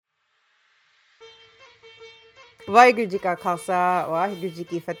Waheguru Ji Ka Khalsa, Waheguru Ji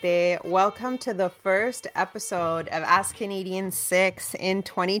Ki Fateh. Welcome to the first episode of Ask Canadian 6 in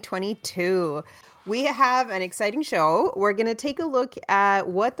 2022. We have an exciting show. We're going to take a look at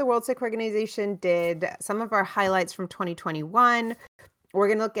what the World Sikh Organization did, some of our highlights from 2021. We're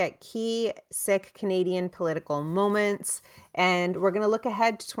going to look at key Sikh Canadian political moments, and we're going to look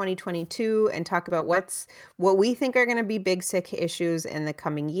ahead to 2022 and talk about what we think are going to be big Sikh issues in the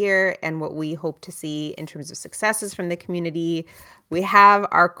coming year and what we hope to see in terms of successes from the community. We have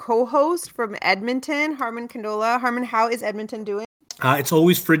our co-host from Edmonton, Harman Kandola. Harman, how is Edmonton doing? It's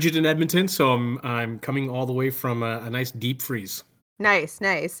always frigid in Edmonton, so I'm coming all the way from a nice deep freeze. Nice.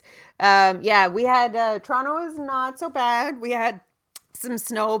 Yeah, we had Toronto is not so bad. We had some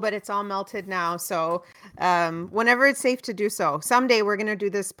snow, but it's all melted now. So whenever it's safe to do so. Someday we're gonna do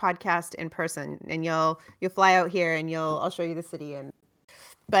this podcast in person, and you'll fly out here, and I'll show you the city.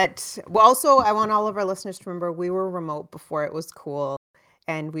 But also, I want all of our listeners to remember we were remote before it was cool,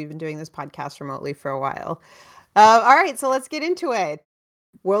 and we've been doing this podcast remotely for a while. All right, so let's get into it.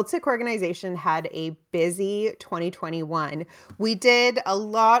 World Sikh Organization had a busy 2021. We did a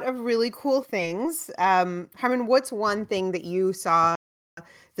lot of really cool things. Harman, what's one thing that you saw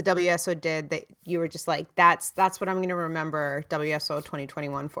the WSO did that you were just like, that's what I'm going to remember WSO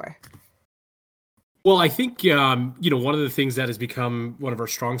 2021 for? Well, I think, one of the things that has become one of our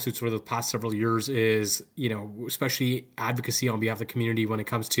strong suits over the past several years is, especially advocacy on behalf of the community when it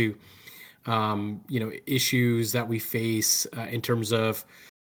comes to, issues that we face in terms of,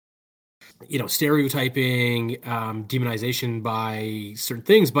 stereotyping, demonization by certain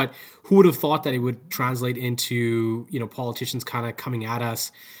things. But who would have thought that it would translate into, politicians kind of coming at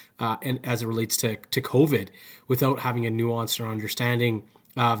us and as it relates to COVID without having a nuance or understanding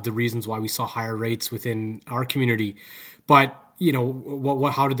of the reasons why we saw higher rates within our community. But,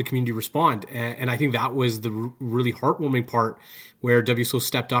 how did the community respond? And I think that was the really heartwarming part where WSO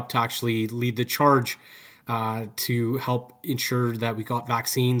stepped up to actually lead the charge to help ensure that we got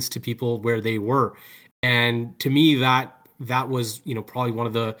vaccines to people where they were. And to me, that was, probably one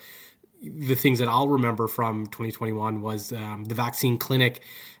of the things that I'll remember from 2021 was the vaccine clinic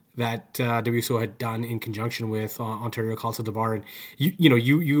that WSO had done in conjunction with Ontario Khalsa Dabar. And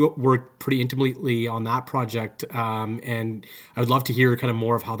you worked pretty intimately on that project. And I would love to hear kind of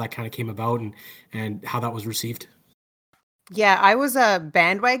more of how that kind of came about and how that was received. Yeah, I was a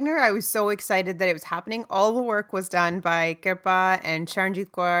bandwagoner. I was so excited that it was happening. All the work was done by Kirpa and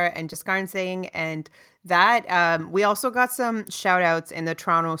Charanjit Kaur and Jaskarn Singh, and that we also got some shout outs in the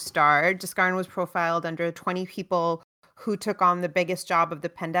Toronto Star. Jaskarn was profiled under 20 people who took on the biggest job of the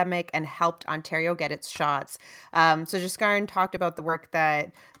pandemic and helped Ontario get its shots. So Jaskarn talked about the work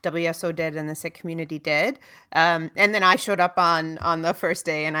that WSO did and the Sikh community did. And then I showed up on the first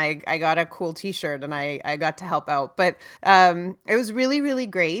day, and I got a cool t-shirt, and I got to help out. But it was really, really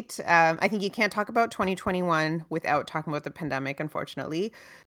great. I think you can't talk about 2021 without talking about the pandemic, unfortunately.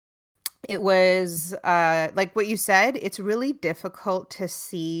 It was like what you said, it's really difficult to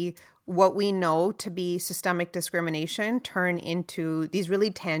see what we know to be systemic discrimination turn into these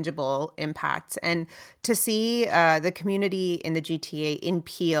really tangible impacts. And to see the community in the GTA, in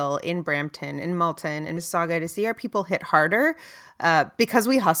Peel, in Brampton, in Malton, in Mississauga, to see our people hit harder because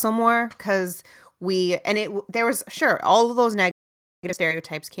we hustle more, because there was, sure, all of those negative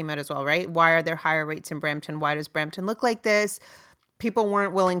stereotypes came out as well, right? Why are there higher rates in Brampton? Why does Brampton look like this? People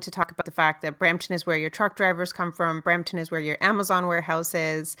weren't willing to talk about the fact that Brampton is where your truck drivers come from. Brampton is where your Amazon warehouse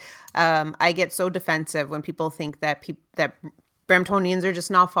is. I get so defensive when people think that that Bramptonians are just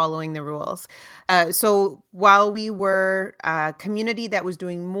not following the rules. So while we were a community that was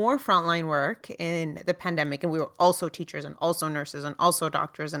doing more frontline work in the pandemic, and we were also teachers and also nurses and also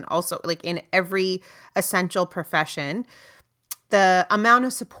doctors and also like in every essential profession, the amount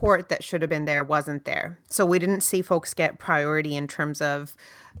of support that should have been there wasn't there. So we didn't see folks get priority in terms of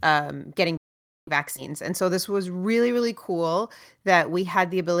getting vaccines. And so this was really, really cool that we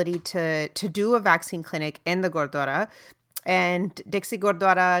had the ability to do a vaccine clinic in the Gurdwara. And Dixie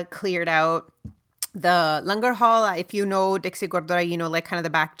Gurdwara cleared out the Langar Hall. If you know Dixie Gurdwara, like kind of the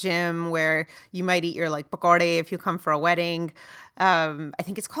back gym where you might eat your like pakode if you come for a wedding. I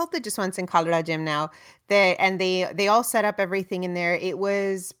think it's called the Jaswant Singh Kalra gym now. They all set up everything in there. It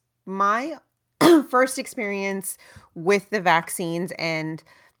was my first experience with the vaccines, and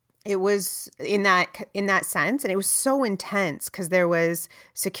it was in that sense, and it was so intense because there was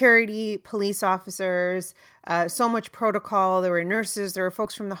security, police officers, so much protocol. There were nurses, there were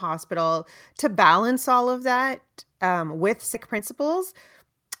folks from the hospital. To balance all of that with Sikh principles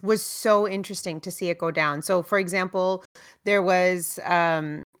was so interesting to see it go down. So, for example, there was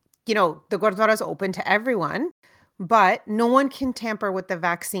the Gurdwara is open to everyone, but no one can tamper with the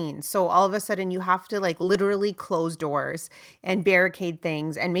vaccine. So all of a sudden you have to like literally close doors and barricade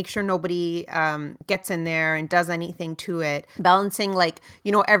things and make sure nobody gets in there and does anything to it. Balancing like,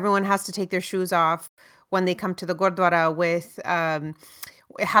 everyone has to take their shoes off when they come to the Gurdwara with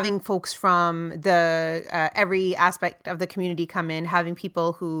having folks from the every aspect of the community come in, having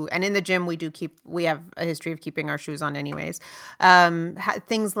people who, and in the gym we have a history of keeping our shoes on anyways.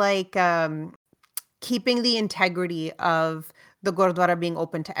 Things like keeping the integrity of the Gurdwara being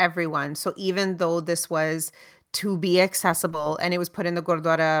open to everyone. So even though this was to be accessible and it was put in the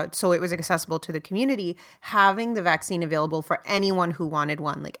Gurdwara so it was accessible to the community, having the vaccine available for anyone who wanted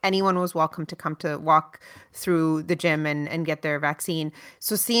one. Like anyone was welcome to come to walk through the gym and get their vaccine.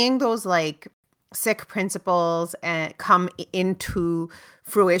 So seeing those like Sikh principles and come into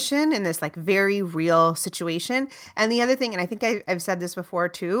fruition in this like very real situation. And the other thing, and I think I've said this before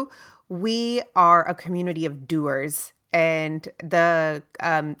too, we are a community of doers. And the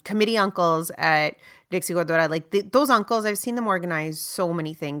committee uncles at Dixie Gurdwara, like those uncles, I've seen them organize so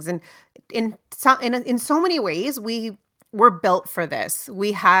many things, and in so many ways, we were built for this.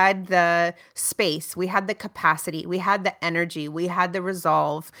 We had the space, we had the capacity, we had the energy, we had the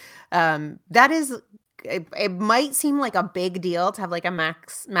resolve. That is. It might seem like a big deal to have like a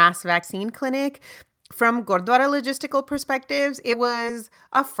mass vaccine clinic. From Gurdwara logistical perspectives, it was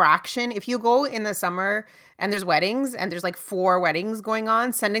a fraction. If you go in the summer and there's weddings and there's like 4 weddings going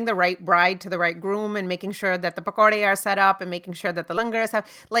on, sending the right bride to the right groom and making sure that the pakode are set up and making sure that the langar is set,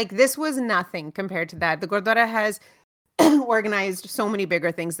 like this was nothing compared to that. The Gurdwara has organized so many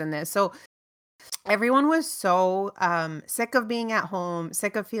bigger things than this. So everyone was so sick of being at home,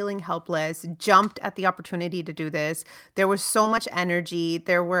 sick of feeling helpless, jumped at the opportunity to do this. There was so much energy.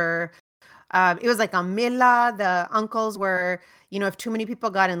 It was like a mila. The uncles were, if too many people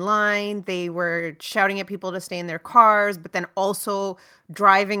got in line, they were shouting at people to stay in their cars, but then also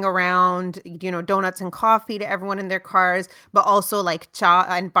driving around, donuts and coffee to everyone in their cars, but also like cha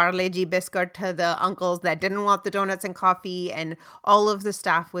and parleji biscuit to the uncles that didn't want the donuts and coffee. And all of the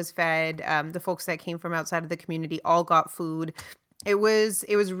staff was fed. The folks that came from outside of the community all got food. It was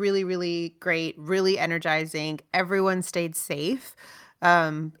really, really great, really energizing. Everyone stayed safe.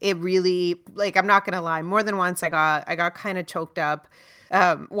 It really, like, I'm not gonna lie, more than once I got kind of choked up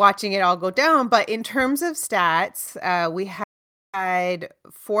watching it all go down. But in terms of stats, we had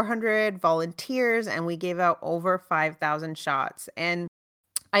 400 volunteers and we gave out over 5,000 shots. And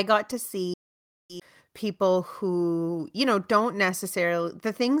I got to see people who, don't necessarily,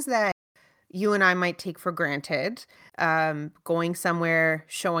 the things that you and I might take for granted, going somewhere,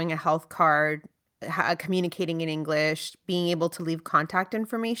 showing a health card, communicating in English, being able to leave contact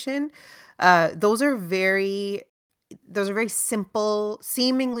information. Those are very simple,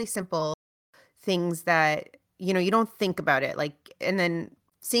 seemingly simple things that, you don't think about it. Like, and then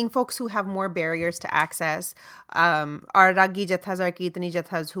seeing folks who have more barriers to access, our Raggi Jathas, our Kirtani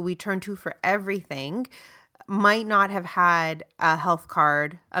Jathas, who we turn to for everything, might not have had a health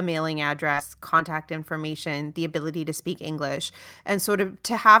card, a mailing address, contact information, the ability to speak English. And so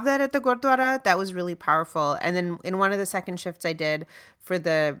to have that at the Gurdwara, that was really powerful. And then in one of the second shifts I did for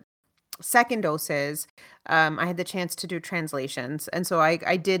the second doses, I had the chance to do translations. And so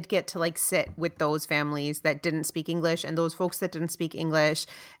I did get to like sit with those families that didn't speak English and those folks that didn't speak English.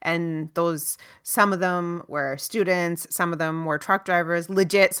 And some of them were students, some of them were truck drivers,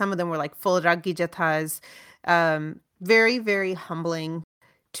 legit. Some of them were like full Raggi Jathas. Very, very humbling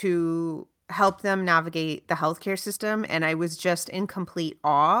to help them navigate the healthcare system. And I was just in complete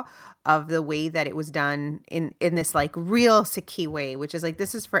awe of the way that it was done in this like real Sikhi way, which is like,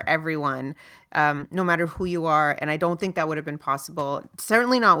 this is for everyone, no matter who you are. And I don't think that would have been possible,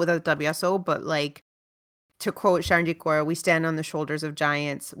 certainly not without WSO, but like, to quote Charanjit Kaur, we stand on the shoulders of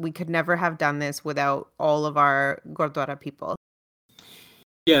giants. We could never have done this without all of our Gurdwara people.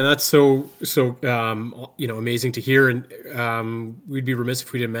 Yeah, that's so amazing to hear, and we'd be remiss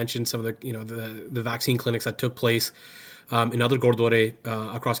if we didn't mention some of the vaccine clinics that took place in other Gurdwara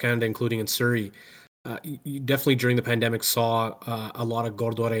across Canada, including in Surrey. You definitely during the pandemic saw a lot of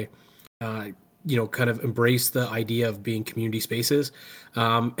Gurdwara, kind of embrace the idea of being community spaces,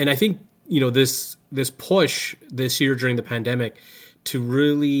 and I think this push this year during the pandemic to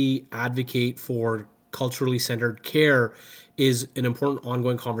really advocate for culturally centered care is an important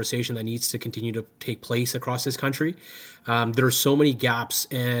ongoing conversation that needs to continue to take place across this country. There are so many gaps,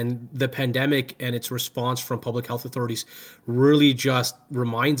 and the pandemic and its response from public health authorities really just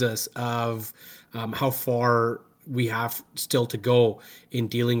reminds us of how far we have still to go in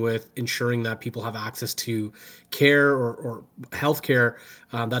dealing with ensuring that people have access to care or health care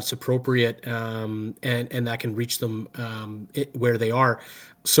that's appropriate, and that can reach them where they are.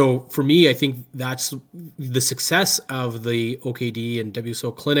 So for me, I think that's the success of the OKD and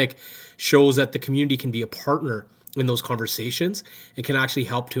WSO clinic shows that the community can be a partner in those conversations and can actually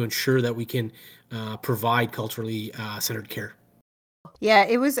help to ensure that we can provide culturally centered care. Yeah,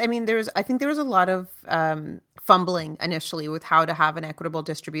 it was, I mean, I think there was a lot of fumbling initially with how to have an equitable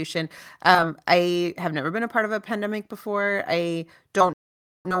distribution. I have never been a part of a pandemic before. I don't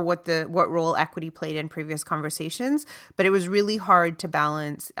know what role equity played in previous conversations, but it was really hard to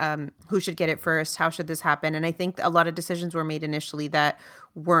balance who should get it first, how should this happen? And I think a lot of decisions were made initially that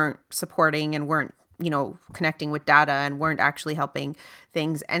weren't supporting and weren't, connecting with data and weren't actually helping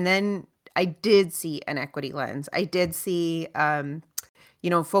things. And then I did see an equity lens. I did see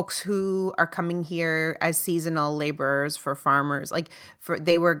folks who are coming here as seasonal laborers for farmers, like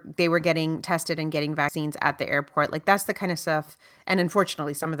they were getting tested and getting vaccines at the airport. Like that's the kind of stuff. And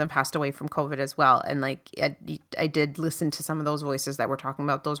unfortunately, some of them passed away from COVID as well. And like I did listen to some of those voices that were talking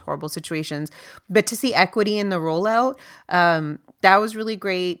about those horrible situations. But to see equity in the rollout, that was really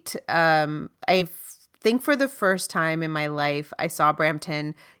great. I think for the first time in my life, I saw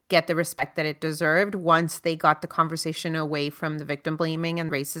Brampton get the respect that it deserved once they got the conversation away from the victim blaming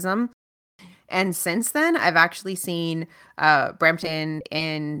and racism. And since then, I've actually seen Brampton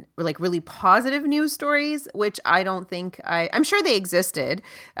in like really positive news stories, which I don't think I'm sure they existed,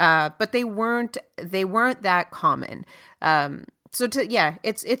 but they weren't that common. Yeah,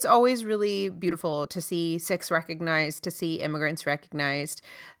 it's always really beautiful to see Sikhs recognized, to see immigrants recognized,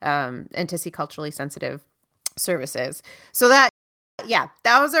 and to see culturally sensitive services. So that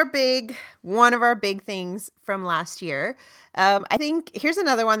was one of our big things from last year. I think here's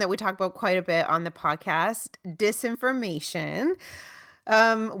another one that we talk about quite a bit on the podcast: disinformation.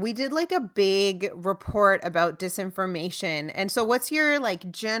 We did like a big report about disinformation. And so what's your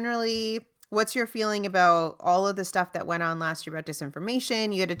feeling about all of the stuff that went on last year about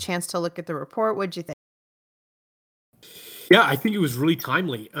disinformation? You had a chance to look at the report. What'd you think? Yeah, I think it was really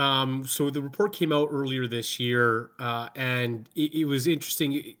timely. So the report came out earlier this year, and it was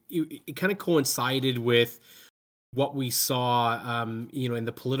interesting. It kind of coincided with what we saw, in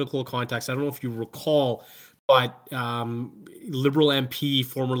the political context. I don't know if you recall, but former Liberal MP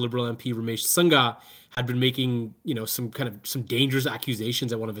Ramesh Sangha had been making, some dangerous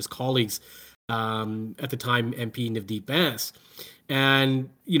accusations at one of his colleagues, at the time MP Navdeep Bains. And,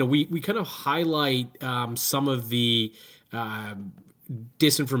 we kind of highlight some of the uh,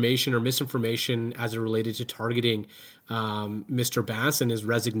 disinformation or misinformation as it related to targeting Mr. Bass and his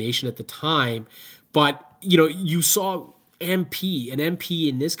resignation at the time. But you saw an MP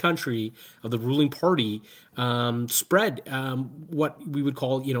in this country of the ruling party spread what we would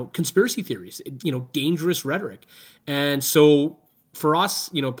call conspiracy theories, dangerous rhetoric. And so for us,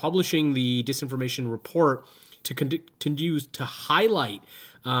 publishing the disinformation report to continue to highlight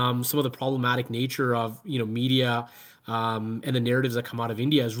some of the problematic nature of media and the narratives that come out of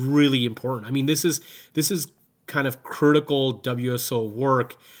India is really important. I mean, this is kind of critical WSO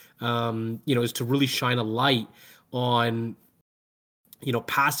work, is to really shine a light on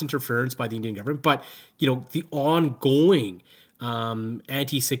past interference by the Indian government, but the ongoing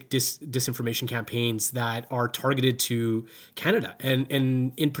anti-Sikh disinformation campaigns that are targeted to Canada, and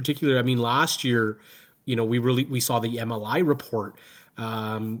in particular, I mean, last year, we saw the MLI report,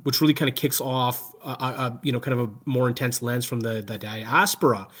 which really kind of kicks off kind of a more intense lens from the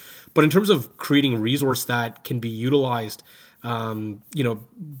diaspora. But in terms of creating a resource that can be utilized,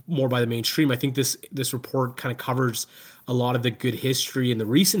 more by the mainstream, I think this report kind of covers a lot of the good history and the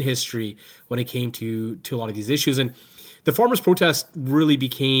recent history when it came to a lot of these issues. And the farmers' protest really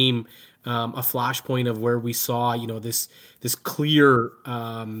became a flashpoint of where we saw, this clear,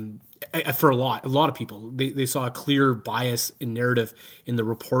 for a lot of people, they saw a clear bias in narrative in the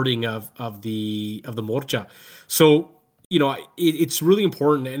reporting of the Morcha. So it's really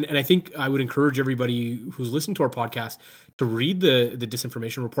important, and I think I would encourage everybody who's listening to our podcast to read the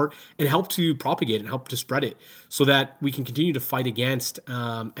disinformation report and help to propagate and help to spread it, so that we can continue to fight against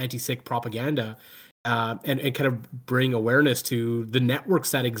anti-Sikh propaganda, and kind of bring awareness to the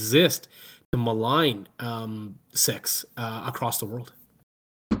networks that exist to malign Sikhs across the world.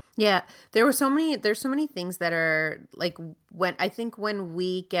 Yeah, there's so many things that are like, when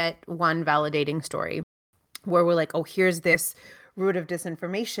we get one validating story where we're like, oh, here's this root of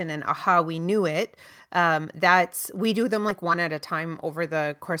disinformation and aha, we knew it. We do them like one at a time over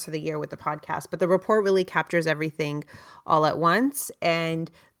the course of the year with the podcast, but the report really captures everything all at once. And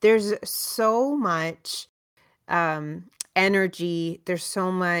there's so much energy. There's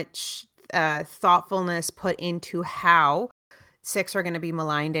so much thoughtfulness put into how Sikhs are going to be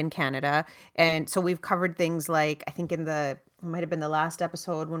maligned in Canada. And so we've covered things like, I think it might have been the last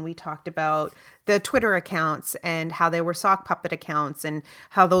episode when we talked about the Twitter accounts and how they were sock puppet accounts and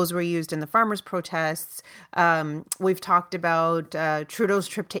how those were used in the farmers' protests. We've talked about Trudeau's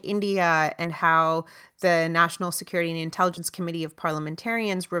trip to India and how the National Security and Intelligence Committee of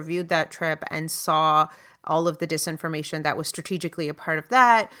Parliamentarians reviewed that trip and saw all of the disinformation that was strategically a part of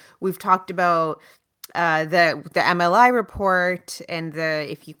that. We've talked about the MLI report and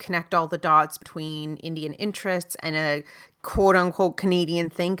if you connect all the dots between Indian interests and a quote unquote Canadian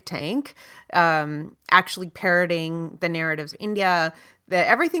think tank, actually parroting the narratives of India,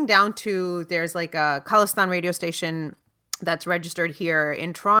 everything down to there's like a Khalistan radio station that's registered here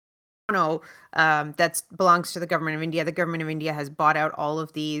in Toronto that belongs to the government of India. The government of India has bought out all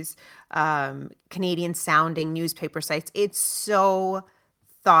of these Canadian sounding newspaper sites. It's so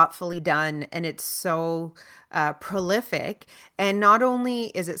thoughtfully done and it's so prolific. And not only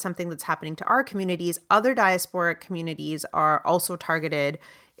is it something that's happening to our communities, other diasporic communities are also targeted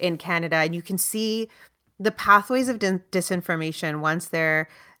in Canada. And you can see the pathways of disinformation once they're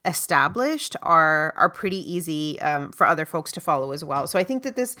established are pretty easy for other folks to follow as well. So I think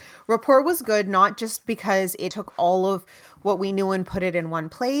that this report was good, not just because it took all of what we knew and put it in one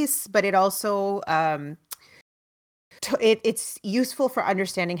place, but it also it's useful for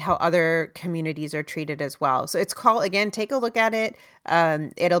understanding how other communities are treated as well. So it's called, again, take a look at it.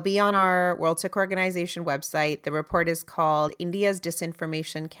 It'll be on our World Sikh Organization website. The report is called India's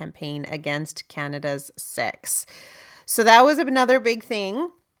Disinformation Campaign Against Canada's Sikhs. So that was another big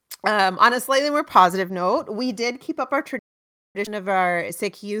thing. On a slightly more positive note, we did keep up our tradition of our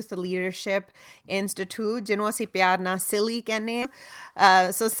Sikh Youth Leadership Institute, Jinwa Se Pyar Na Silly Kehne.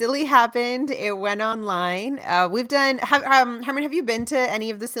 So Silly happened. It went online. We've done. Herman, have you been to any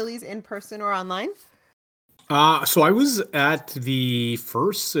of the Sillies in person or online? So I was at the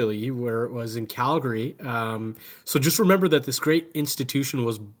first Silly where it was in Calgary. So just remember that this great institution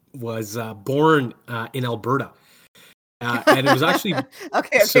was born in Alberta. And it was actually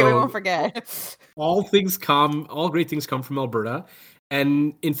okay, so we won't forget. all great things come from Alberta.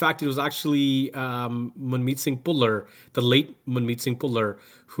 And in fact, it was actually Manmeet Singh Pullar, the late Manmeet Singh Pullar,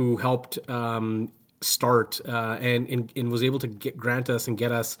 who helped start and was able to grant us and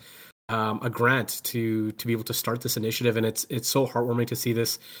get us a grant to be able to start this initiative. And it's so heartwarming to see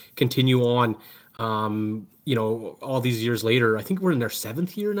this continue on. All these years later. I think we're in their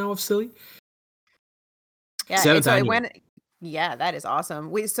 7th year now of Silly. Yeah, that is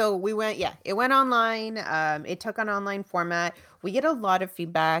awesome. It went online. It took an online format. We get a lot of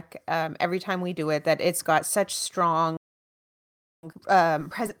feedback every time we do it that it's got such strong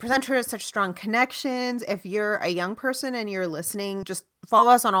presenters, such strong connections. If you're a young person and you're listening, just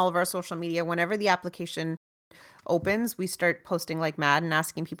follow us on all of our social media. Whenever the application opens, we start posting like mad and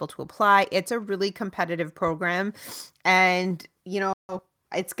asking people to apply. It's a really competitive program, and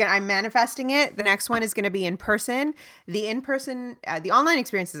I'm manifesting it. The next one is going to be in person. The online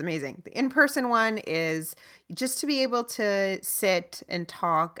experience is amazing. The in-person one is just to be able to sit and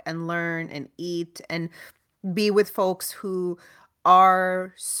talk and learn and eat and be with folks who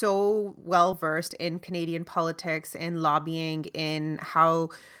are so well versed in Canadian politics, in lobbying, in how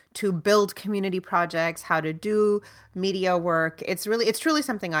to build community projects, how to do media work. It's truly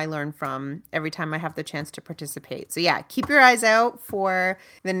something I learn from every time I have the chance to participate. So yeah, keep your eyes out for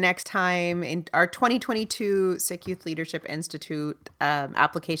the next time in our 2022 Sikh Youth Leadership Institute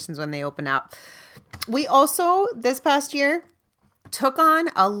applications when they open up. We also, this past year, took on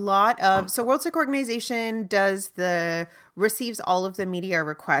a lot of, so World Sikh Organization receives all of the media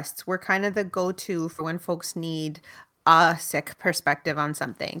requests. We're kind of the go-to for when folks need a Sikh perspective on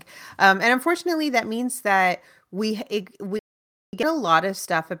something. And unfortunately, that means that we get a lot of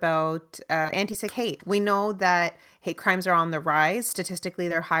stuff about anti-Sikh hate. We know that hate crimes are on the rise. Statistically,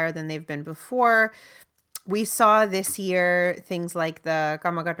 they're higher than they've been before. We saw this year things like the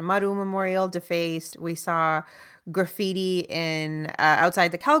Kamagata Maru Memorial defaced. We saw graffiti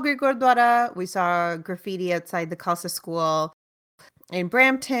outside the Calgary Gurdwara. We saw graffiti outside the Khalsa School in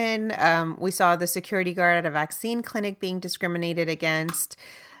Brampton. We saw the security guard at a vaccine clinic being discriminated against.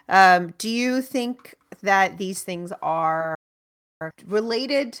 Do you think that these things are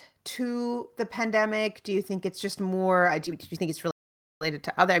related to the pandemic? Do you think it's just more, do you think it's related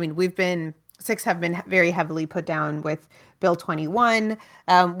to other? I mean, Sikhs have been very heavily put down with Bill 21.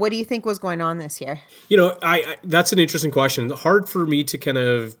 What do you think was going on this year? That's an interesting question. Hard for me to kind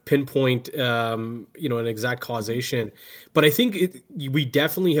of pinpoint, an exact causation. But I think we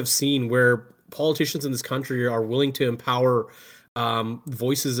definitely have seen where politicians in this country are willing to empower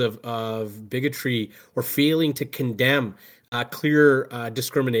voices of bigotry or failing to condemn clear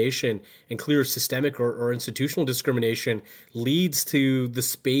discrimination and clear systemic or institutional discrimination leads to the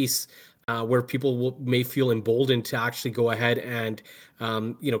space where people may feel emboldened to actually go ahead and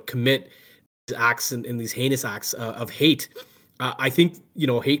commit acts and these heinous acts of hate. I think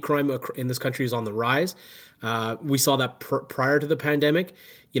hate crime in this country is on the rise. We saw that prior to the pandemic.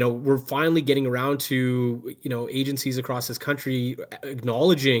 We're finally getting around to agencies across this country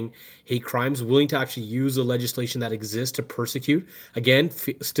acknowledging hate crimes, willing to actually use the legislation that exists to persecute. Again,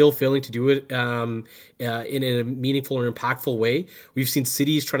 still failing to do it in a meaningful or impactful way. We've seen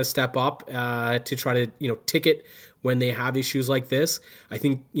cities try to step up to try to ticket when they have issues like this. I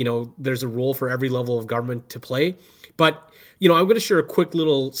think there's a role for every level of government to play, but I'm going to share a quick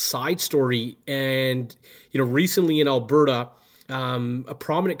little side story. And, recently in Alberta, a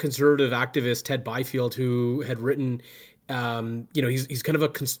prominent conservative activist, Ted Byfield, who had written, he's kind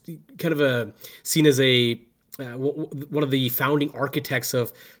of a seen as a one of the founding architects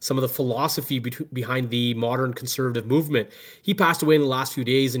of some of the philosophy behind the modern conservative movement. He passed away in the last few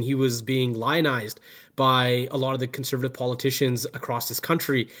days, and he was being lionized by a lot of the conservative politicians across this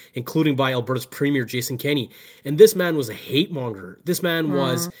country, including by Alberta's Premier, Jason Kenney. And this man was a hate monger. This man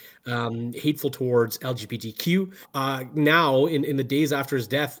was hateful towards LGBTQ. Now, in the days after his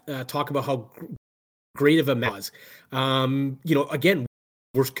death, talk about how great of a man was. Again,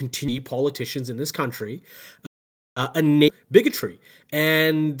 we're continuing politicians in this country bigotry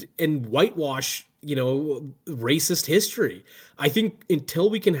and whitewash racist history. I think until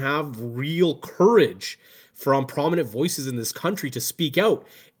we can have real courage from prominent voices in this country to speak out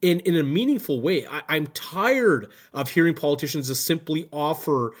in a meaningful way, I'm tired of hearing politicians just simply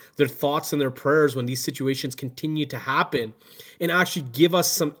offer their thoughts and their prayers when these situations continue to happen and actually give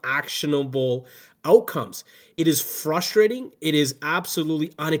us some actionable outcomes. It is frustrating. It is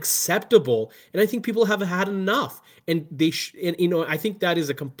absolutely unacceptable. And I think people have had enough. And I think that is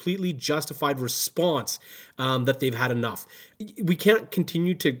a completely justified response that they've had enough. We can't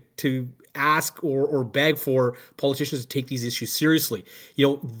continue to ask or beg for politicians to take these issues seriously.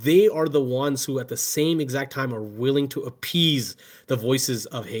 They are the ones who at the same exact time are willing to appease the voices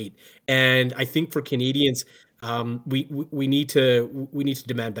of hate. And I think for Canadians, we need to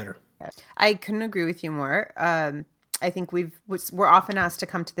demand better. I couldn't agree with you more. I think we're often asked to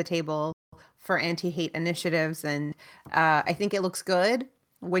come to the table for anti-hate initiatives, and I think it looks good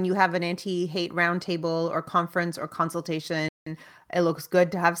when you have an anti-hate roundtable or conference or consultation. It looks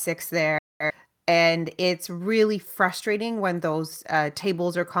good to have 6 there, and it's really frustrating when those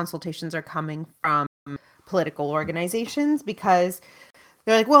tables or consultations are coming from political organizations, because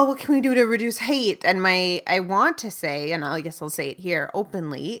they're like, well, what can we do to reduce hate? And I want to say, and I guess I'll say it here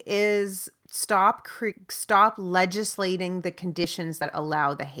openly, is stop legislating the conditions that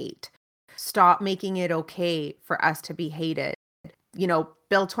allow the hate. Stop making it okay for us to be hated.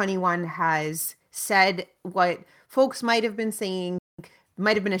 Bill 21 has said what folks might have been saying,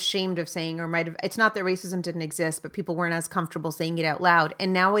 might have been ashamed of saying, or it's not that racism didn't exist, but people weren't as comfortable saying it out loud.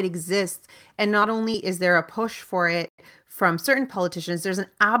 And now it exists. And not only is there a push for it from certain politicians, there's an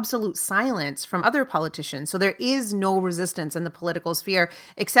absolute silence from other politicians. So there is no resistance in the political sphere,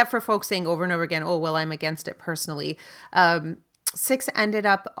 except for folks saying over and over again, oh, well, I'm against it personally. 6 ended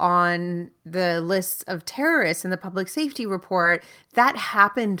up on the list of terrorists in the public safety report. That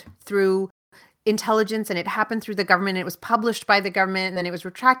happened through intelligence, and it happened through the government. It was published by the government, and then it was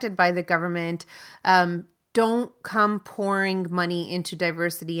retracted by the government. Don't come pouring money into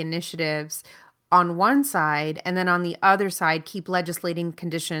diversity initiatives on one side, and then on the other side, keep legislating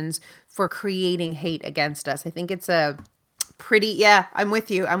conditions for creating hate against us. I think it's a pretty, I'm with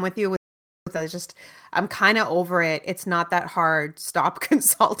you. With that. I'm kind of over it. It's not that hard. Stop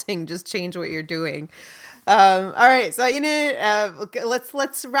consulting. Just change what you're doing. All right. So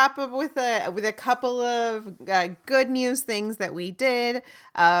let's wrap up with a couple of good news things that we did.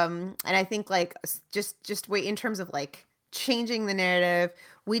 And I think just wait in terms of changing the narrative.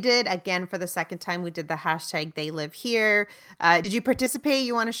 We did, again, for the second time, we did the hashtag They Live Here. Did you participate?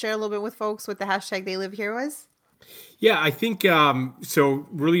 You want to share a little bit with folks what the hashtag They Live Here was? Yeah, I think so.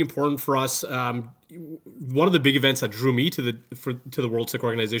 Really important for us. One of the big events that drew me to the World Sikh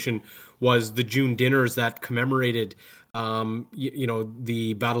Organization was the June dinners that commemorated,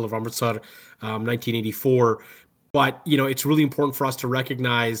 the Battle of Amritsar, 1984. but it's really important for us to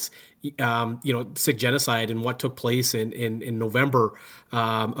recognize sick genocide and what took place in November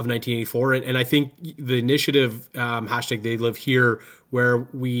of 1984. And I think the initiative hashtag They Live Here, where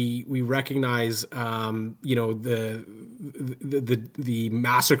we recognize the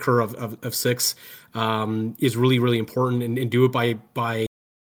massacre of Sikhs is really, really important, and do it by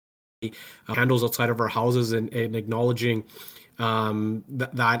candles outside of our houses, and acknowledging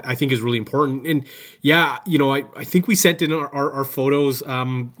that I think is really important. And yeah, I think we sent in our photos.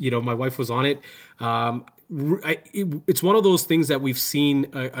 My wife was on it. It's one of those things that we've seen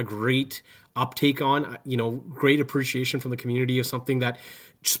a great uptake on, great appreciation from the community of something that,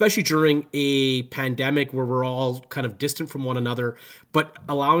 especially during a pandemic where we're all kind of distant from one another, but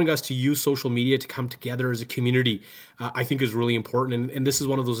allowing us to use social media to come together as a community, I think is really important. And this is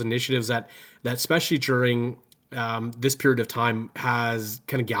one of those initiatives that especially during this period of time has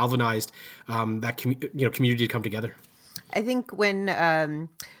kind of galvanized that community to come together. I think when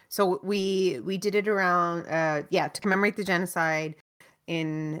so we did it around to commemorate the genocide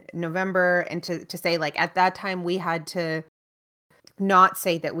in November, and to say, like, at that time we had to not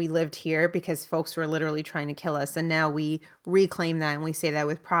say that we lived here because folks were literally trying to kill us, and now we reclaim that and we say that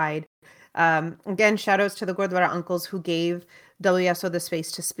with pride. Again, shout outs to the Gurdwara uncles who gave WSO the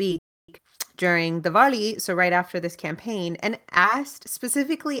space to speak during Diwali, so right after this campaign, and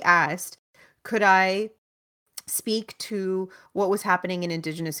specifically asked, could I speak to what was happening in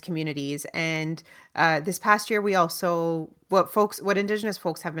Indigenous communities. And this past year, we also, what Indigenous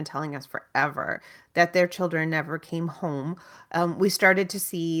folks have been telling us forever, that their children never came home. We started to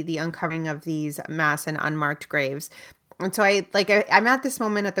see the uncovering of these mass and unmarked graves. And so I'm at this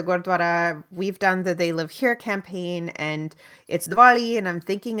moment at the Gurdwara. We've done the They Live Here campaign, and it's Diwali, and I'm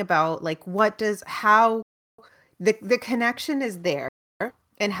thinking about, like, how the connection is there.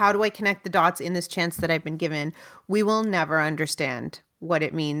 And how do I connect the dots in this chance that I've been given? We will never understand what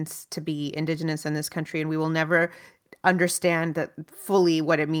it means to be Indigenous in this country, and we will never understand that fully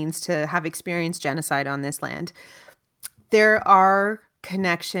what it means to have experienced genocide on this land. There are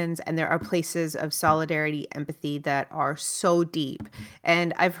connections and there are places of solidarity, empathy that are so deep.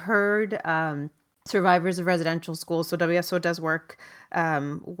 And I've heard survivors of residential schools. So WSO does work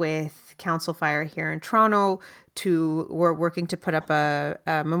with Council Fire here in Toronto. We're working to put up a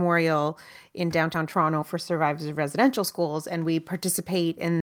memorial in downtown Toronto for survivors of residential schools, and we participate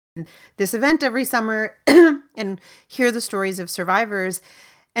in this event every summer and hear the stories of survivors.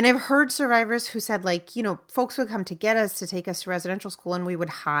 And I've heard survivors who said, like, folks would come to get us to take us to residential school, and we would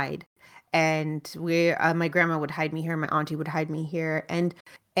hide. And my grandma would hide me here, my auntie would hide me here, and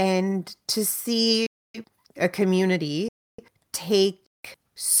to see a community take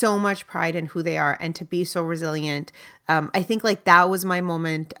so much pride in who they are and to be so resilient. I think, like, that was my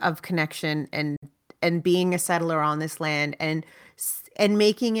moment of connection and being a settler on this land, and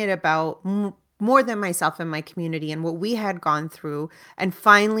making it about more than myself and my community and what we had gone through, and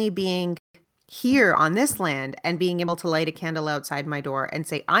finally being here on this land and being able to light a candle outside my door and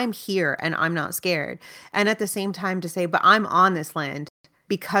say, I'm here and I'm not scared. And at the same time to say, but I'm on this land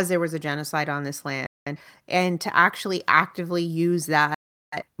because there was a genocide on this land, and to actually actively use that,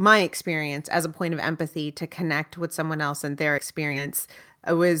 my experience, as a point of empathy to connect with someone else and their experience.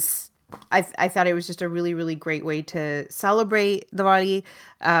 I thought it was just a really, really great way to celebrate the body,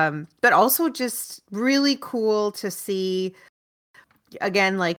 but also just really cool to see,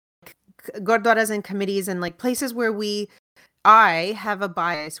 again, like, gurdwaras and committees and, like, places where I have a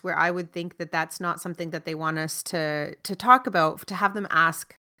bias where I would think that that's not something that they want us to talk about, to have them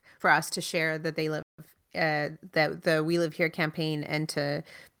ask for us to share that they live, that the We Live Here campaign, and They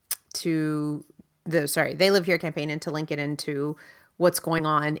Live Here campaign, and to link it into what's going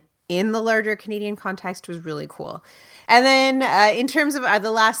on in the larger Canadian context was really cool. And then in terms of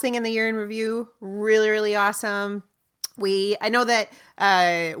the last thing in the year in review, really, really awesome. I know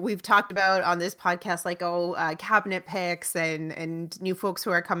that we've talked about on this podcast, like, cabinet picks and new folks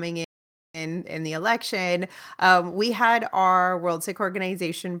who are coming in the election. We had our World Sikh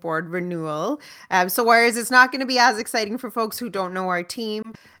Organization board renewal. So whereas it's not going to be as exciting for folks who don't know our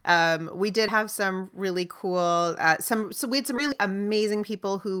team, we did have some really cool, so we had some really amazing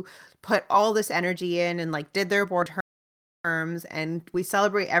people who put all this energy in and, like, did their board terms, and we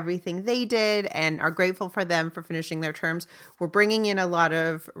celebrate everything they did and are grateful for them for finishing their terms. We're bringing in a lot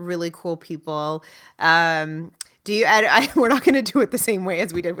of really cool people. We're not going to do it the same way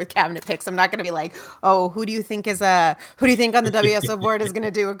as we did with cabinet picks. I'm not going to be like, oh, who do you think on the WSO board is going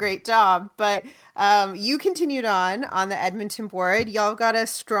to do a great job? But you continued on the Edmonton board. Y'all got a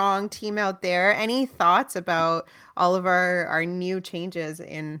strong team out there. Any thoughts about all of our new changes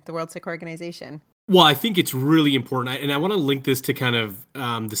in the World Sikh Organization? Well, I think it's really important, and I want to link this to kind of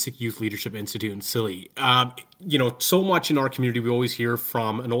the Sikh Youth Leadership Institute in Silly. So much in our community, we always hear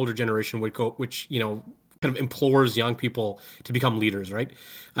from an older generation, which kind of implores young people to become leaders, right?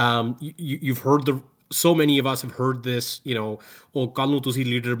 You've heard so many of us have heard this, oh, ਕੱਲ ਨੂੰ ਤੁਸੀਂ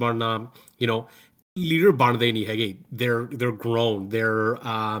leader ਬਣਨਾ, leader ਬਣਦੇ ਨਹੀਂ ਹੈਗੇ. They're grown, they're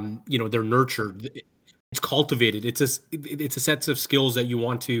nurtured, it's cultivated. It's a set of skills that you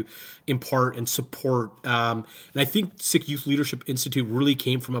want to impart and support. And I think Sikh Youth Leadership Institute really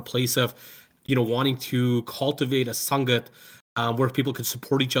came from a place of, wanting to cultivate a sangat where people could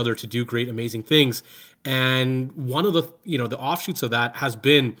support each other to do great, amazing things. And one of the offshoots of that has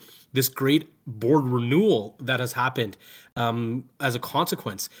been this great board renewal that has happened as a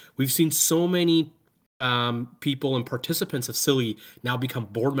consequence. We've seen so many people and participants of Silly now become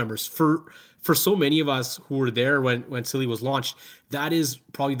board members. For so many of us who were there when Silly was launched, that is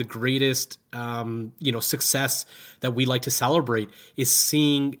probably the greatest success that we like to celebrate, is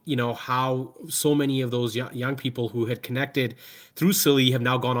seeing how so many of those young people who had connected through Silly have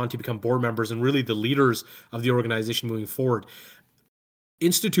now gone on to become board members and really the leaders of the organization moving forward.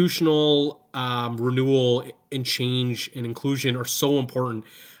 Institutional renewal and change and inclusion are so important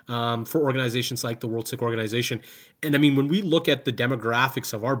for organizations like the World Sikh Organization. And I mean, when we look at the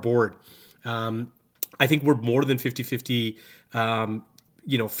demographics of our board, I think we're more than 50-50,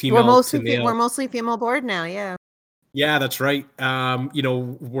 female to male. We're mostly female board now. Yeah. Yeah, that's right.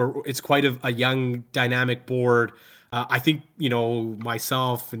 It's quite a young, dynamic board. I think,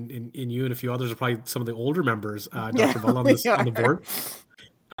 myself and you and a few others are probably some of the older members, Dr. Ball on the board,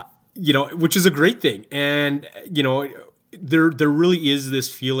 which is a great thing. And, there really is this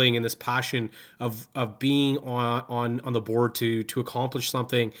feeling and this passion of being on the board to accomplish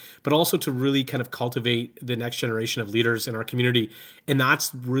something, but also to really kind of cultivate the next generation of leaders in our community. And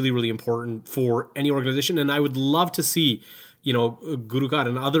that's really, really important for any organization. And I would love to see, Guru Ghat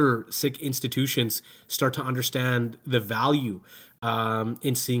and other Sikh institutions start to understand the value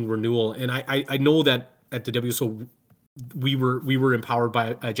in seeing renewal. And I know that at the WSO, we were empowered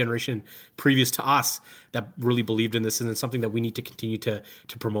by a generation previous to us that really believed in this, and it's something that we need to continue to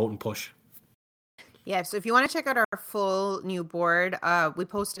promote and push. Yeah, so if you want to check out our full new board, we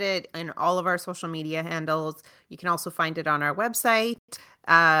posted it in all of our social media handles. You can also find it on our website.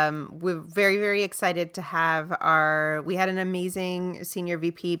 We're very, very excited to have we had an amazing senior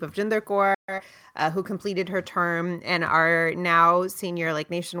VP, Bhavjinder Kaur, who completed her term, and our now senior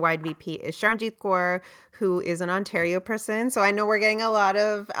nationwide VP is Sharanjit Kaur, who is an Ontario person. So I know we're getting a lot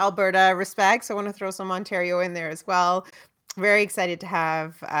of Alberta respect, so I want to throw some Ontario in there as well. Very excited to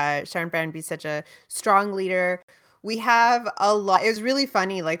have Sharon Brown be such a strong leader. We have a lot. It was really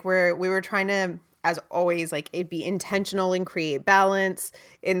funny. We were trying to, as always, it be intentional and create balance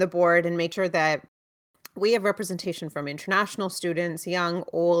in the board and make sure that we have representation from international students, young,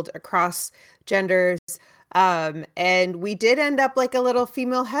 old, across genders. And we did end up a little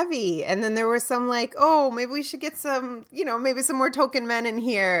female heavy. And then there was some oh, maybe we should get some, maybe some more token men in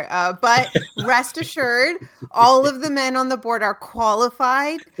here. But rest assured, all of the men on the board are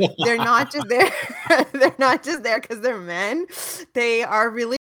qualified. They're not just there. They're not just there because they're men. They are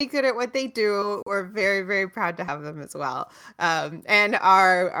really good at what they do. We're very, very proud to have them as well. And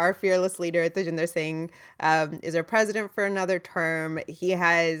our fearless leader, Tajinder Singh, is our president for another term. He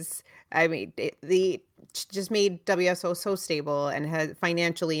has, just made WSO so stable and has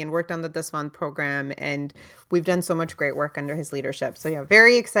financially and worked on the Daswant program. And we've done so much great work under his leadership. So yeah,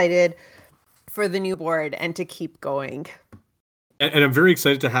 very excited for the new board and to keep going. And I'm very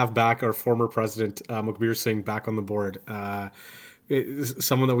excited to have back our former president, Mukhbir Singh, back on the board.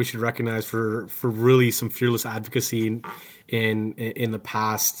 Someone that we should recognize for really some fearless advocacy in the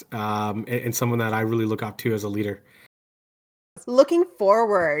past, and someone that I really look up to as a leader. Looking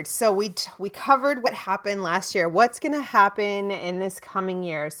forward, so we covered what happened last year. What's going to happen in this coming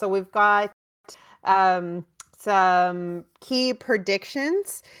year? So we've got some key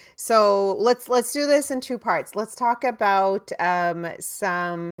predictions. So let's do this in two parts. Let's talk about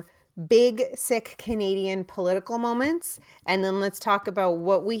some big Sikh Canadian political moments, and then let's talk about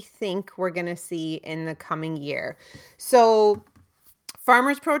what we think we're going to see in the coming year. So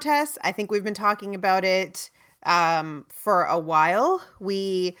farmers' protests, I think we've been talking about it for a while.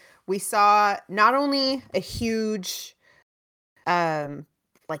 We saw not only a huge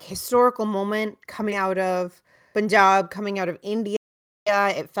historical moment coming out of Punjab, coming out of India.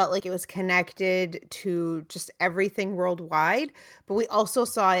 It felt like it was connected to just everything worldwide, but we also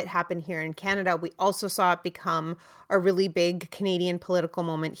saw it happen here in Canada. We also saw it become a really big Canadian political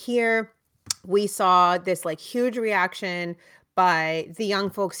moment here. We saw this huge reaction by the young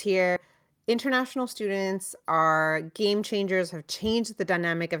folks here International students are game changers, have changed the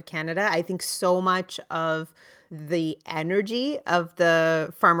dynamic of Canada. I think so much of the energy of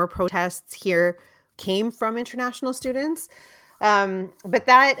the farmer protests here came from international students. But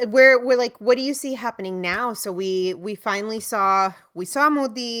that we're like, what do you see happening now? So we finally saw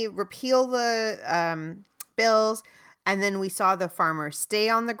Modi repeal the bills, and then we saw the farmers stay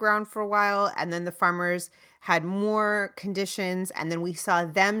on the ground for a while, and then the farmers had more conditions, and then we saw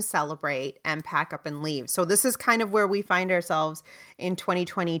them celebrate and pack up and leave. So this is kind of where we find ourselves in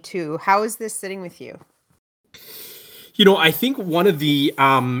 2022. How is this sitting with you? I think one of the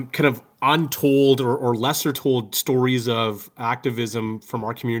kind of untold or lesser told stories of activism from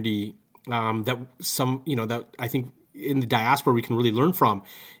our community, that I think in the diaspora we can really learn from,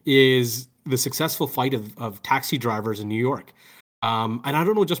 is the successful fight of taxi drivers in New York. And I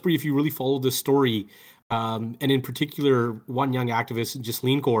don't know, Jaspreet, if you really follow this story, and in particular, one young activist,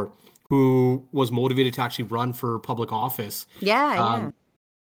 Ghislaine Kaur, who was motivated to actually run for public office. Yeah, yeah.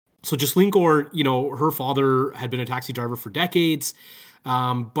 So Ghislaine Kaur, her father had been a taxi driver for decades,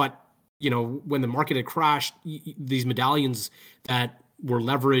 but when the market had crashed, these medallions that were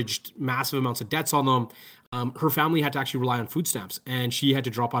leveraged, massive amounts of debts on them, her family had to actually rely on food stamps, and she had to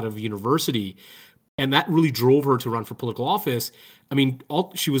drop out of university, and that really drove her to run for political office. I mean,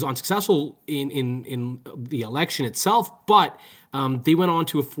 she was unsuccessful in the election itself, but they went on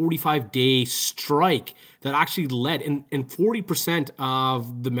to a 45-day strike that actually led, and 40%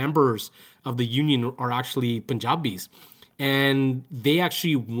 of the members of the union are actually Punjabis, and they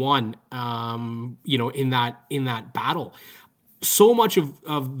actually won, in that battle. So much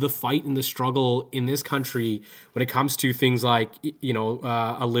of the fight and the struggle in this country when it comes to things like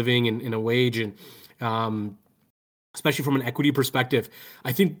a living and a wage, and especially from an equity perspective,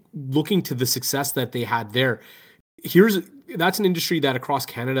 I think looking to the success that they had there, that's an industry that across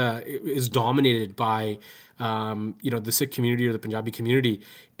Canada is dominated by the Sikh community or the Punjabi community,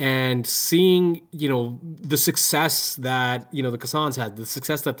 and seeing the success that the Kisans had, the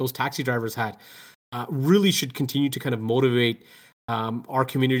success that those taxi drivers had, really should continue to kind of motivate our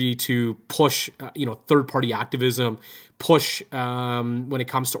community to push third party activism, push when it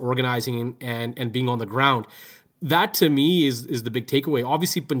comes to organizing and being on the ground. That to me is the big takeaway.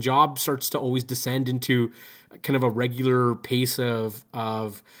 Obviously, Punjab starts to always descend into kind of a regular pace of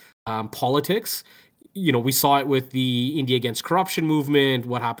politics. We saw it with the India Against Corruption movement,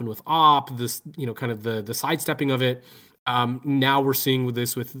 what happened with OP, this, kind of the sidestepping of it. Now we're seeing with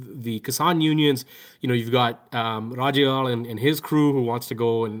this with the Kisan unions. You've got Rajal and his crew who wants to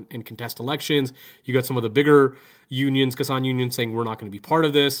go and contest elections. You got some of the bigger unions, Kisan unions, saying we're not going to be part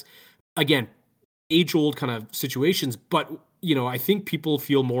of this. Again, age-old kind of situations, but I think people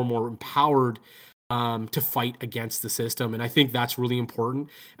feel more and more empowered to fight against the system, and I think that's really important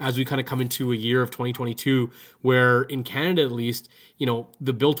as we kind of come into a year of 2022, where in Canada at least,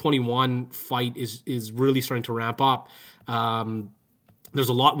 the Bill 21 fight is really starting to ramp up. There's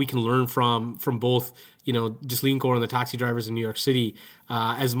a lot we can learn from both, Ghislaine Kaur and the taxi drivers in New York City,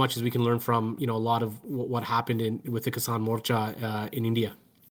 as much as we can learn from a lot of what happened with the Kisan Morcha in India.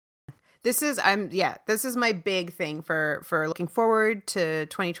 This is my big thing for looking forward to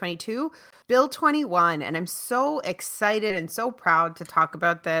 2022. Bill 21, and I'm so excited and so proud to talk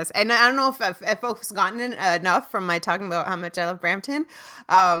about this. And I don't know if folks have gotten enough from my talking about how much I love Brampton,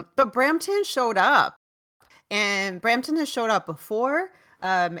 but Brampton showed up, and Brampton has showed up before.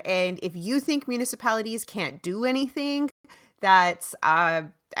 And if you think municipalities can't do anything, that's I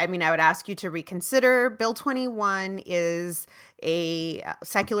would ask you to reconsider. Bill 21 is a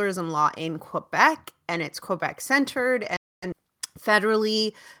secularism law in Quebec, and it's Quebec centered. And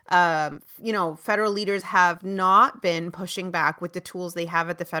federally, federal leaders have not been pushing back with the tools they have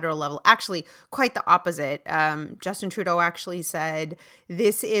at the federal level. Actually, quite the opposite. Justin Trudeau actually said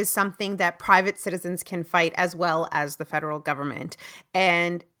this is something that private citizens can fight as well as the federal government.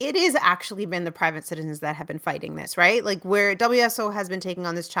 And it is actually been the private citizens that have been fighting this, right? Like where WSO has been taking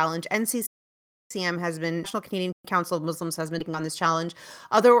on this challenge, NCCM has been, National Canadian Council of Muslims has been taking on this challenge.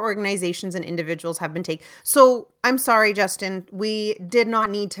 Other organizations and individuals have been taking. So I'm sorry, Justin, we did not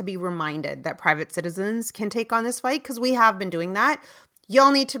need to be reminded that private citizens can take on this fight because we have been doing that.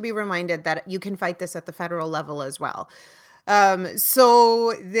 Y'all need to be reminded that you can fight this at the federal level as well.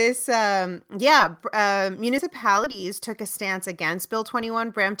 So this, municipalities took a stance against Bill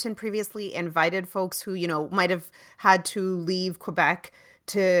 21. Brampton previously invited folks who, might have had to leave Quebec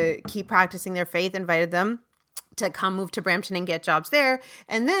to keep practicing their faith, invited them to come move to Brampton and get jobs there.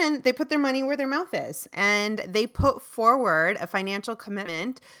 And then they put their money where their mouth is. And they put forward a financial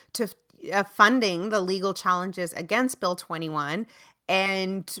commitment to funding the legal challenges against Bill 21.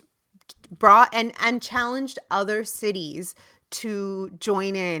 And brought and challenged other cities to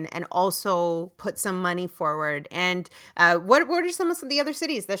join in and also put some money forward. And what are some of the other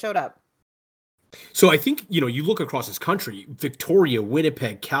cities that showed up? So I think, you look across this country, Victoria,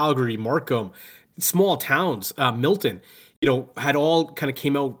 Winnipeg, Calgary, Markham, small towns, Milton, had all kind of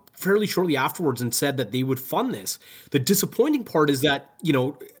came out fairly shortly afterwards and said that they would fund this. The disappointing part is that,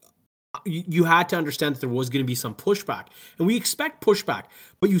 you had to understand that there was going to be some pushback, and we expect pushback,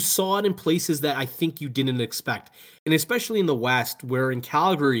 but you saw it in places that I think you didn't expect, and especially in the West, where in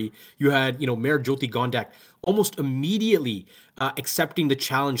Calgary you had Mayor Jyoti Gondek almost immediately accepting the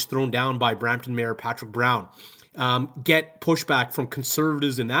challenge thrown down by Brampton Mayor Patrick Brown, get pushback from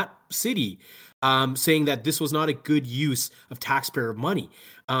conservatives in that city, saying that this was not a good use of taxpayer money.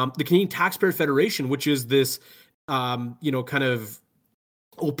 The Canadian Taxpayer Federation, which is this kind of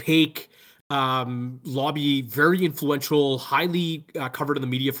opaque lobby, very influential, highly covered in the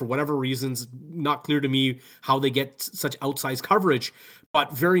media for whatever reasons, not clear to me how they get such outsized coverage,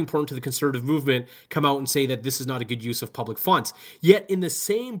 but very important to the conservative movement, come out and say that this is not a good use of public funds. Yet in the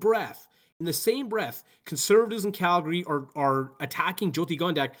same breath, conservatives in Calgary are attacking Jyoti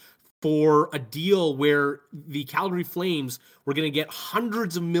Gondek for a deal where the Calgary Flames were going to get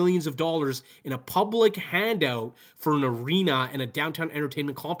hundreds of millions of dollars in a public handout for an arena and a downtown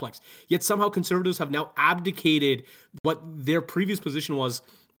entertainment complex. Yet somehow conservatives have now abdicated what their previous position was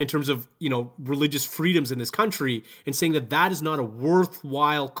in terms of, religious freedoms in this country, and saying that that is not a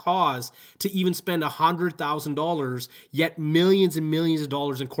worthwhile cause to even spend $100,000, yet millions and millions of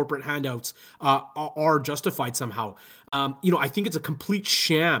dollars in corporate handouts are justified somehow. I think it's a complete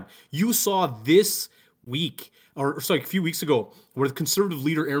sham. You saw this week, a few weeks ago, where the conservative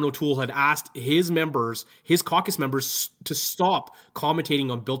leader Aaron O'Toole had asked his caucus members, to stop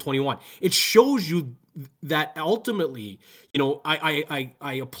commentating on Bill 21. It shows you that ultimately,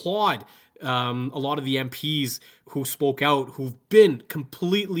 I applaud a lot of the MPs who spoke out, who've been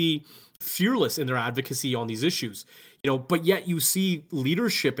completely fearless in their advocacy on these issues, but yet you see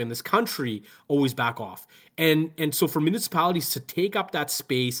leadership in this country always back off. And so for municipalities to take up that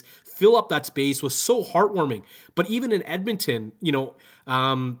space, fill up that space, was so heartwarming. But even in Edmonton,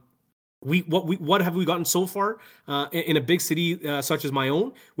 what have we gotten so far in a big city such as my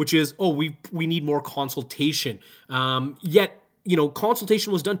own, which is, we need more consultation. Yet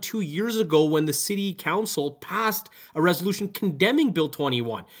consultation was done 2 years ago when the city council passed a resolution condemning Bill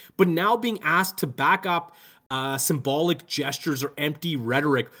 21, but now being asked to back up symbolic gestures or empty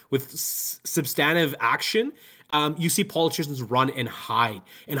rhetoric with substantive action. You see politicians run and hide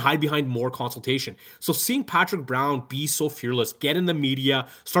behind more consultation. So seeing Patrick Brown be so fearless, get in the media,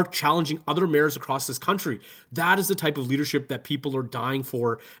 start challenging other mayors across this country, that is the type of leadership that people are dying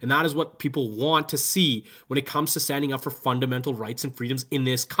for. And that is what people want to see when it comes to standing up for fundamental rights and freedoms in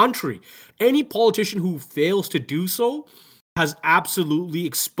this country. Any politician who fails to do so has absolutely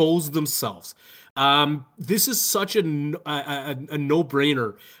exposed themselves. This is such a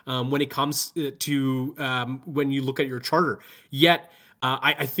no-brainer when it comes to when you look at your charter. Yet,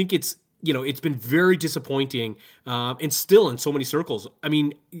 I think it's been very disappointing, and still in so many circles. I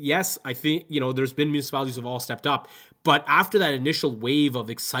mean, yes, I think there's been municipalities who have all stepped up, but after that initial wave of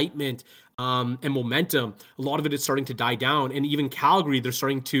excitement and momentum, a lot of it is starting to die down. And even Calgary, they're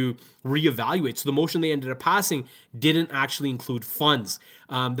starting to reevaluate. So the motion they ended up passing didn't actually include funds.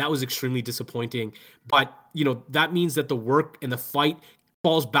 That was extremely disappointing. But, that means that the work and the fight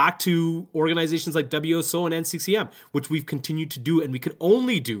falls back to organizations like WSO and NCCM, which we've continued to do, and we can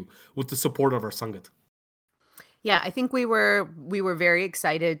only do with the support of our Sangat. Yeah, I think we were very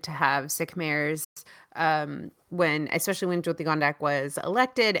excited to have Sikh mayors especially when Jyoti Gondek was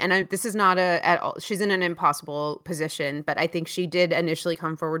elected. And this is not at all, she's in an impossible position, but I think she did initially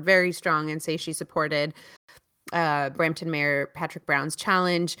come forward very strong and say she supported Brampton Mayor Patrick Brown's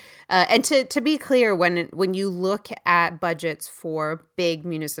challenge. And to be clear, when you look at budgets for big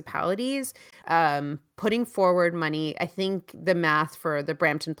municipalities, putting forward money, I think the math for the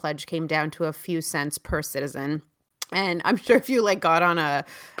Brampton Pledge came down to a few cents per citizen. And I'm sure if you got on a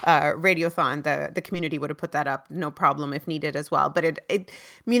radiothon, the community would have put that up, no problem, if needed as well. But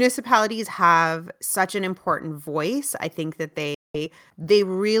municipalities have such an important voice. I think that they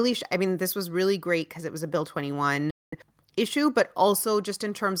really, this was really great because it was a Bill 21 issue, but also just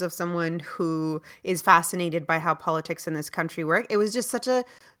in terms of someone who is fascinated by how politics in this country work. It was just such a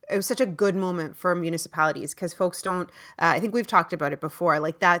good moment for municipalities because folks don't, I think we've talked about it before,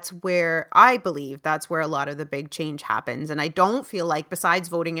 I believe that's where a lot of the big change happens. And I don't feel like, besides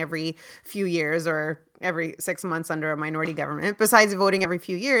voting every few years or every 6 months under a minority government. Besides voting every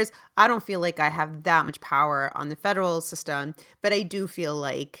few years, I don't feel like I have that much power on the federal system, but I do feel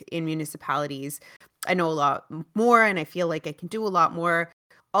like in municipalities, I know a lot more and I feel like I can do a lot more.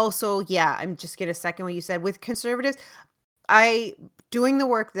 Also, yeah, I'm just going to second what you said with conservatives. I doing the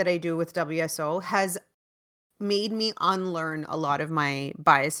work that I do with WSO has made me unlearn a lot of my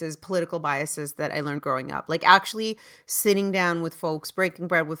biases, political biases that I learned growing up. Like actually sitting down with folks, breaking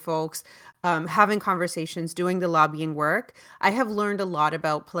bread with folks, having conversations, doing the lobbying work. I have learned a lot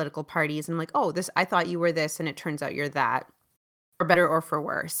about political parties and like, oh, this, I thought you were this, and it turns out you're that, for better or for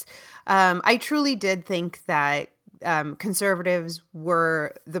worse. I truly did think that conservatives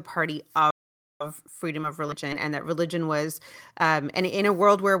were the party of freedom of religion, and that religion was and in a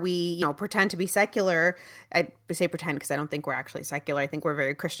world where we pretend to be secular. I say pretend because I don't think we're actually secular. I think we're a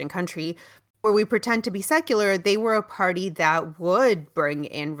very Christian country. Where we pretend to be secular, they were a party that would bring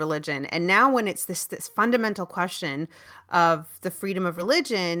in religion. And now when it's this fundamental question of the freedom of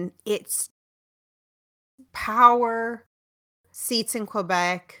religion, it's power, seats in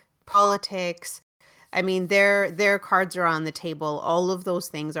Quebec, politics. I mean, their cards are on the table. All of those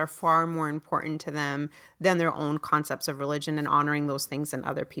things are far more important to them than their own concepts of religion and honoring those things in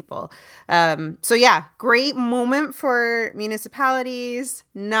other people. So yeah, great moment for municipalities.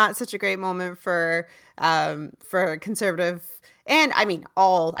 Not such a great moment for conservative. And I mean,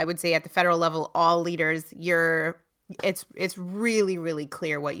 all I would say at the federal level, all leaders. It's really really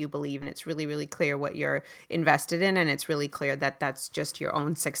clear what you believe, and it's really really clear what you're invested in, and it's really clear that that's just your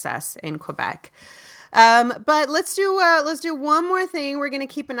own success in Quebec. But let's do one more thing we're gonna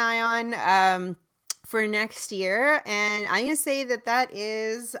keep an eye on for next year, and I'm gonna say that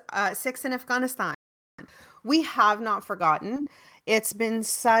is Sikhs in Afghanistan. We have not forgotten. It's been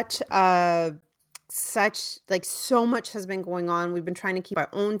so much has been going on. We've been trying to keep our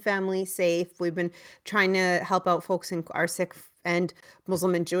own family safe. We've been trying to help out folks in our Sikh and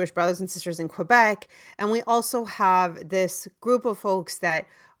Muslim and Jewish brothers and sisters in Quebec. And we also have this group of folks that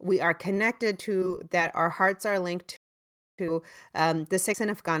we are connected to, that our hearts are linked to, the Sikhs in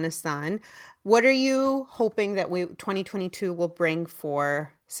Afghanistan. What are you hoping that 2022 will bring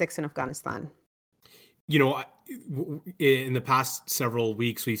for Sikhs in Afghanistan? In the past several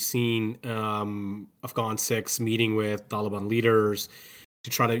weeks, we've seen Afghan Sikhs meeting with Taliban leaders to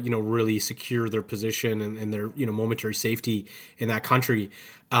try to, really secure their position and their, momentary safety in that country.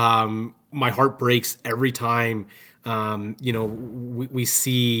 My heart breaks every time, we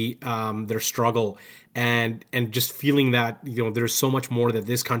see their struggle, and just feeling that, there's so much more that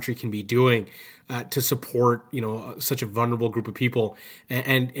this country can be doing to support, such a vulnerable group of people.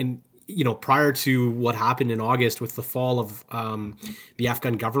 And prior to what happened in August with the fall of the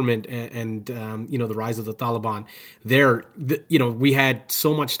Afghan government and the rise of the Taliban, we had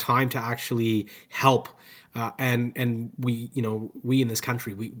so much time to actually help, and we in this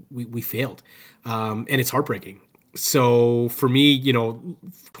country we failed, and it's heartbreaking. So for me,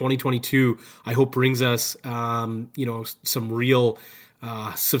 2022, I hope brings us, some real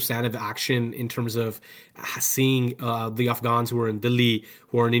substantive action in terms of seeing the Afghans who are in Delhi,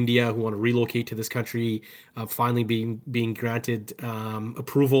 who are in India, who want to relocate to this country, finally being granted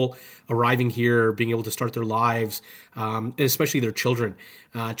approval, arriving here, being able to start their lives, and especially their children,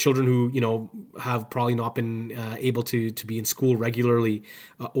 children who have probably not been able to be in school regularly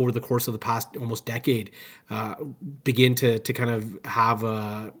over the course of the past almost decade, begin to kind of have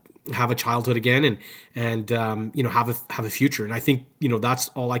a childhood again, and have a future. And I think that's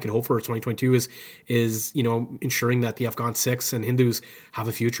all I can hope for 2022 is ensuring that the Afghan Sikhs and Hindus have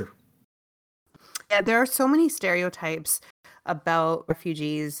a future. Yeah, there are so many stereotypes about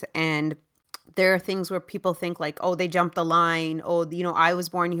refugees, and there are things where people think like, oh, they jumped the line. Oh, I was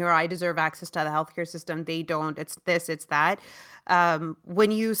born here. I deserve access to the healthcare system. They don't. It's this, it's that.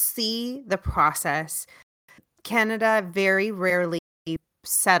 When you see the process, Canada very rarely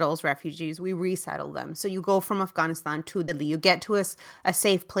settles refugees. We resettle them. So you go from Afghanistan to Delhi, you get to a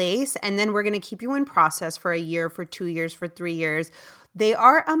safe place, and then we're going to keep you in process for a year, for 2 years, for 3 years. They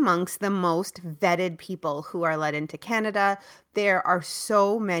are amongst the most vetted people who are let into Canada. There are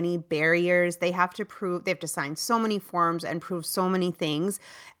so many barriers. They have to sign so many forms and prove so many things.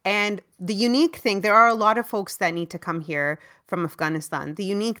 And the unique thing, there are a lot of folks that need to come here from Afghanistan. The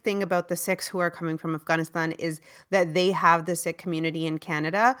unique thing about the Sikhs who are coming from Afghanistan is that they have the Sikh community in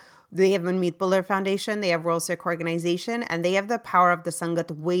Canada. They have the Meet Buller Foundation, they have World Sikh Organization, and they have the power of the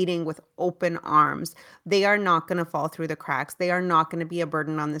Sangat waiting with open arms. They are not going to fall through the cracks. They are not going to be a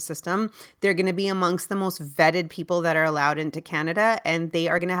burden on the system. They're going to be amongst the most vetted people that are allowed into Canada, and they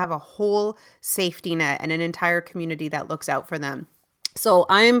are going to have a whole safety net and an entire community that looks out for them. So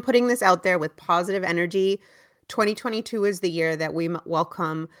I'm putting this out there with positive energy. 2022 is the year that we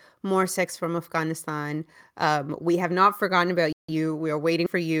welcome more Sikhs from Afghanistan. We have not forgotten about you. We are waiting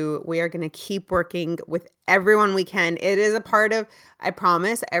for you. We are going to keep working with everyone we can. It is a part of, I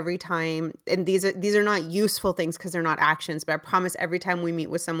promise, every time, and these are not useful things because they're not actions, but I promise every time we meet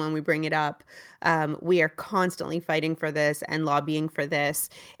with someone, we bring it up. We are constantly fighting for this and lobbying for this.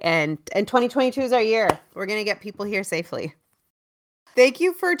 And 2022 is our year. We're going to get people here safely. Thank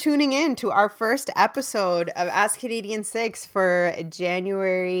you for tuning in to our first episode of Ask Canadian Six for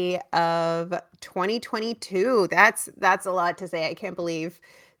January of 2022. That's a lot to say. I can't believe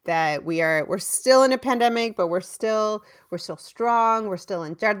that we're still in a pandemic, but we're still strong. We're still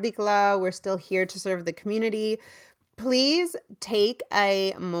in Jardikla. We're still here to serve the community. Please take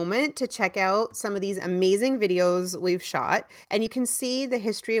a moment to check out some of these amazing videos we've shot, and you can see the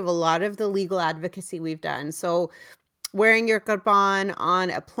history of a lot of the legal advocacy we've done. So wearing your kirpan on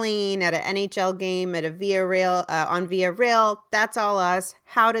a plane, at an NHL game, at a Via Rail, on Via Rail. That's all us.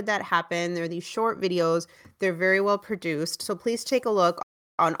 How did that happen? There are these short videos. They're very well produced. So please take a look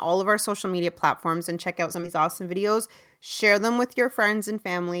on all of our social media platforms and check out some of these awesome videos. Share them with your friends and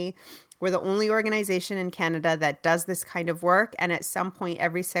family. We're the only organization in Canada that does this kind of work. And at some point,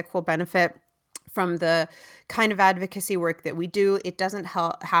 every Sikh will benefit from the kind of advocacy work that we do. It doesn't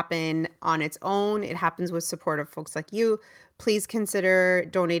happen on its own. It happens with support of folks like you. Please consider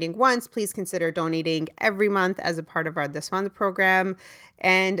donating once. Please consider donating every month as a part of our This Month program.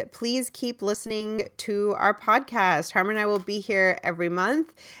 And please keep listening to our podcast. Harman and I will be here every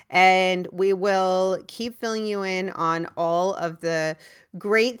month, and we will keep filling you in on all of the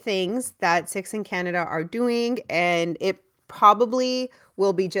great things that Sikhs in Canada are doing. And it probably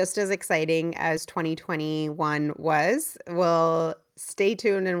will be just as exciting as 2021 was. We'll stay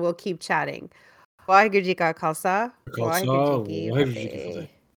tuned and we'll keep chatting. Waheguru Ji Ka Khalsa, Khalsa Waheguru Ji Ki Waheguru ji Ki Fateh.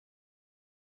 Fateh.